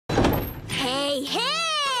Hey,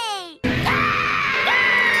 hey!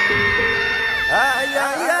 Ay,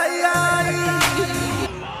 ay, ay, ay.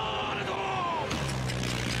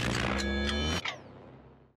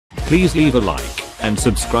 Please leave a like and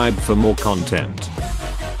subscribe for more content.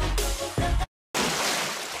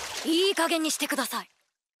 いい加減にしてください。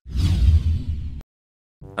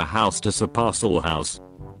 A house to surpass all house.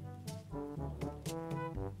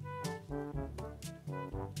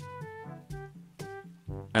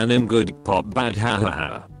 Anim good pop bad ha ha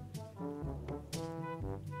ha.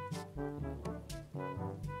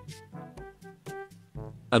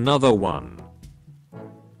 Another one.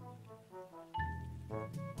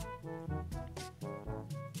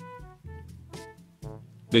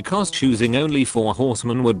 Because choosing only 4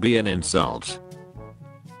 horsemen would be an insult.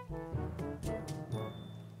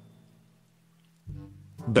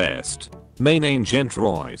 Best main ancient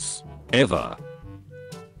Royce ever.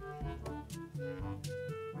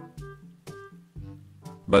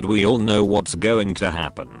 But we all know what's going to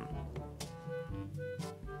happen.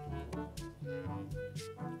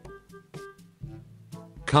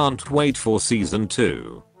 Can't wait for season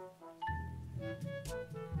 2.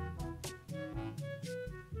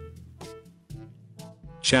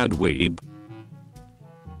 Chad Weeb.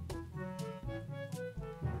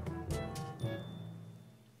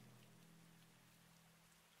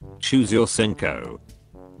 Choose your Cinco.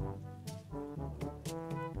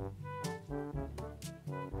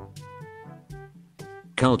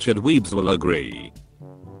 Cultured weebs will agree.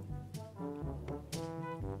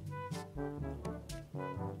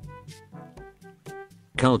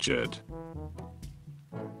 Cultured.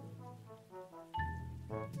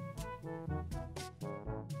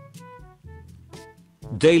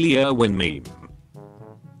 Daily Irwin meme.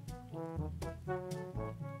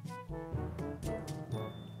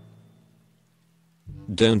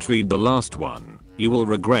 Don't read the last one, you will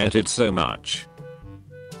regret it so much.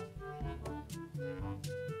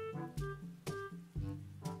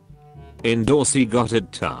 Indorsey got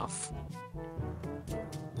it tough.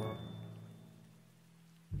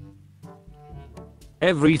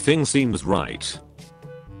 Everything seems right.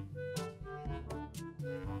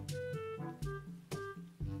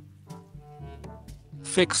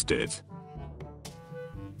 Fixed it.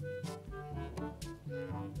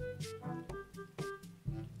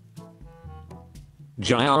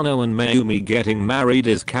 Giano and Mayumi getting married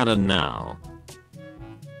is canon now.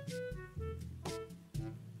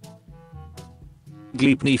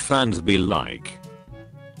 Gleepney fans be like.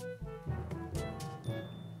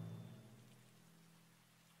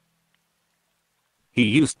 He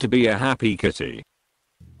used to be a happy kitty.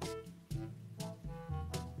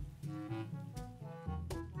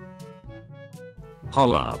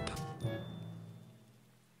 Hol up.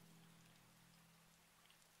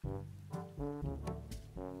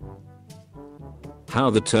 How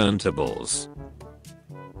the turntables.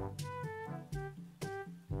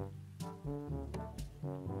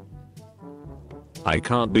 I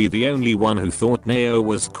can't be the only one who thought Neo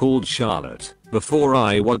was called Charlotte before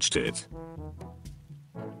I watched it.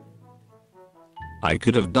 I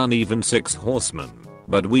could have done even 6 horsemen,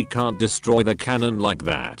 but we can't destroy the canon like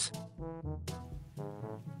that.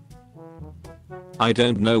 I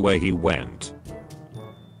don't know where he went.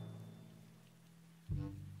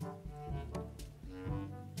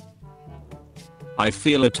 I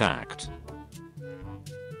feel attacked.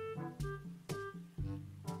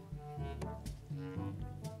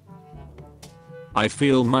 I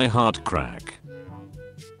feel my heart crack.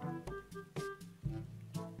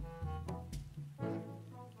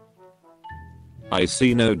 I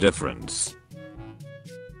see no difference.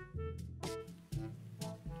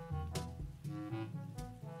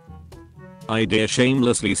 Idea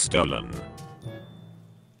shamelessly stolen.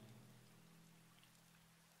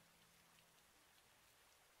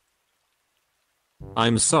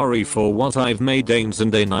 I'm sorry for what I've made Ains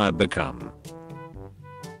and Ainaya become.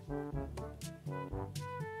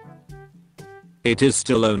 It is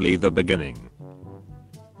still only the beginning.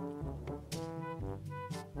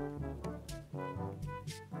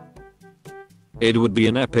 It would be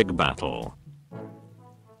an epic battle.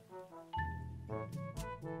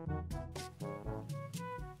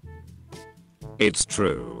 It's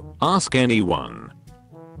true, ask anyone.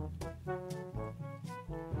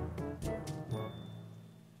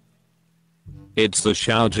 It's the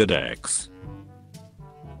Shoujad X.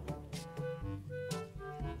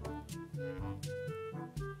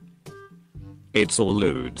 It's all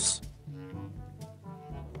lewds.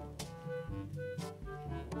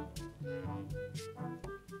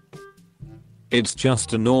 It's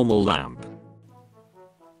just a normal lamp.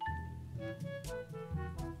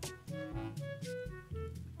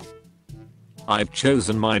 I've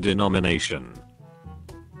chosen my denomination.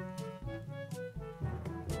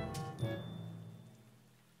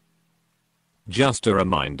 Just a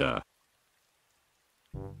reminder.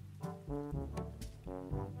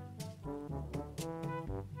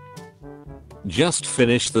 Just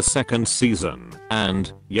finished the second season,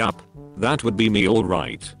 and, yup, that would be me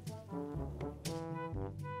alright.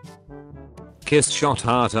 Kiss shot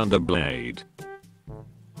heart under blade.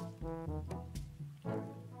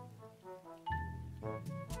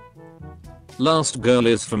 Last girl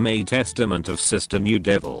is from A Testament of Sister New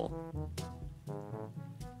Devil.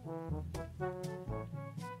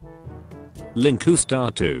 Linku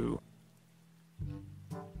Star 2.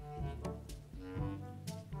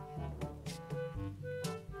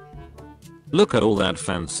 Look at all that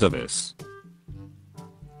fan service.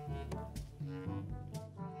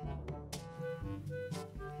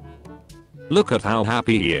 Look at how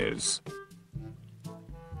happy he is.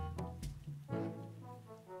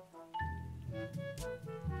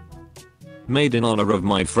 Made in honor of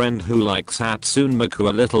my friend who likes Hatsune Miku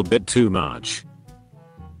a little bit too much.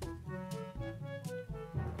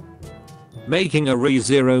 Making a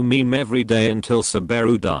ReZero meme every day until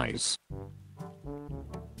Subaru dies.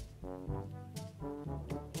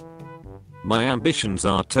 My ambitions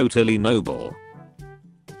are totally noble.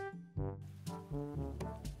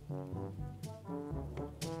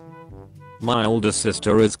 My older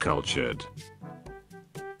sister is cultured.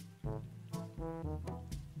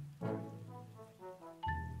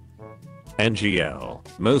 NGL,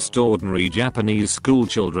 most ordinary Japanese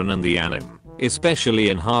schoolchildren and the anime, especially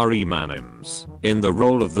in harem animes, in the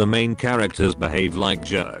role of the main characters behave like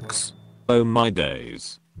jerks. Oh my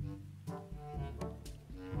days.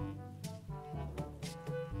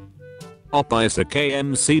 Opisa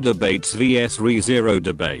KMC debates vs ReZero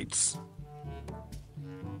debates.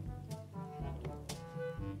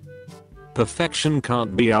 Perfection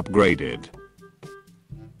can't be upgraded.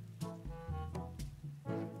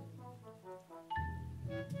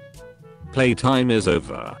 Playtime is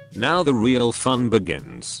over, now the real fun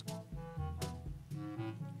begins.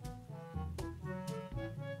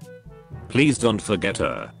 Please don't forget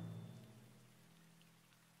her.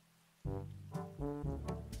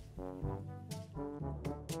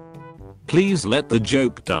 Please let the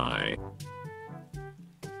joke die.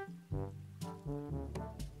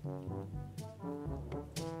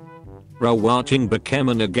 While watching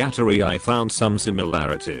Bakemonogatari I found some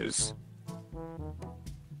similarities.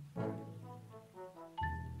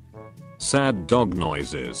 Sad dog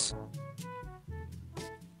noises.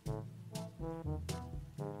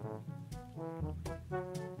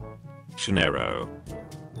 Shinero.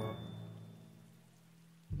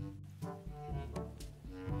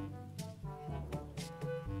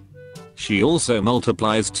 She also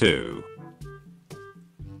multiplies too.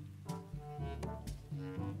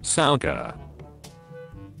 Sauga.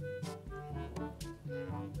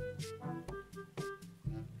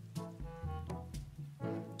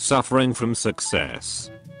 Suffering from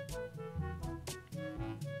success.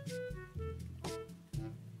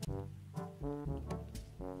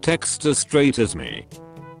 Text as straight as me.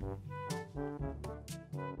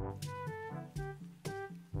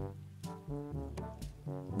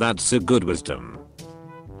 That's a good wisdom.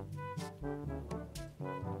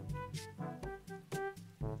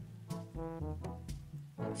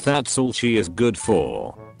 That's all she is good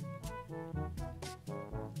for.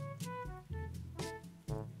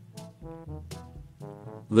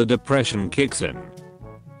 The depression kicks in.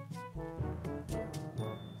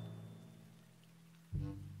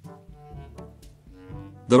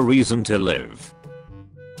 The reason to live.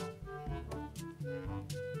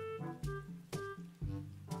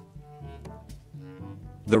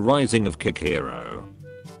 The rising of Kikiro.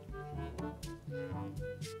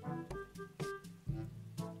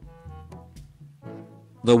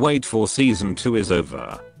 The wait for season 2 is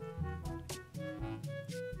over.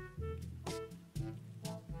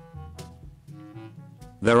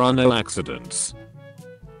 There are no accidents.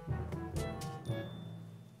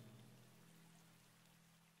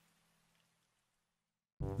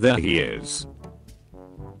 There he is.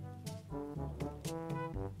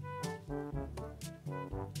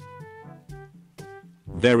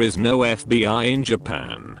 There is no FBI in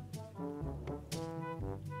Japan.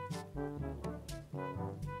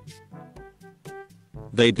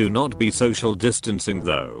 They do not be social distancing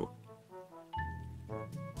though.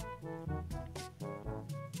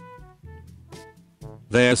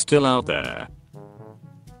 They're still out there.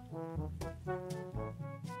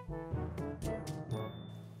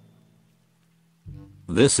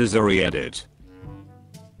 This is a re-edit.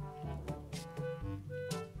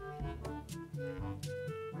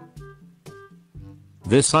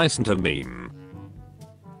 This isn't a meme.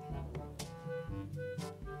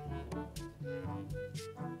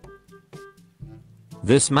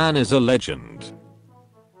 This man is a legend.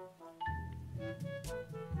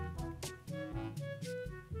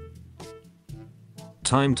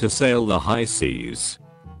 Time to sail the high seas.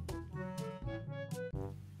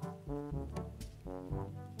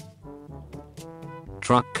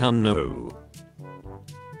 Truck canoe.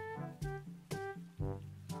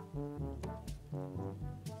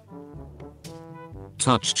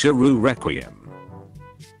 Touch Chiru Requiem.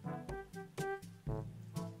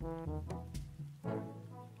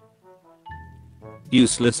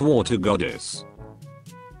 Useless water goddess.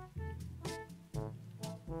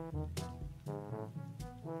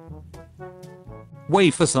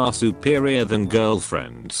 Wafers are superior than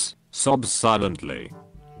girlfriends. Sobs silently.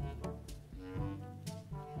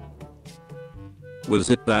 Was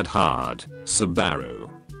it that hard, Subaru?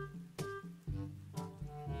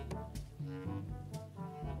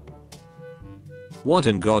 What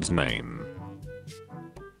in God's name?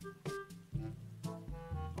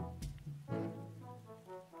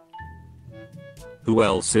 Who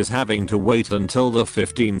else is having to wait until the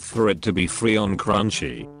 15th for it to be free on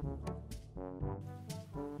Crunchy?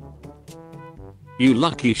 You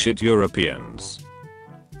lucky shit Europeans.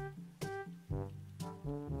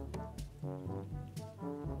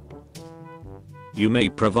 You may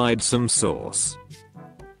provide some sauce.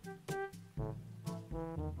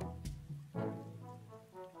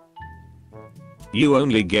 You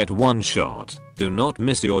only get one shot. Do not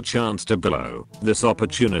miss your chance to blow. This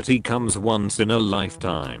opportunity comes once in a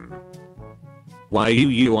lifetime. Why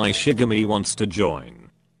Shigami wants to join.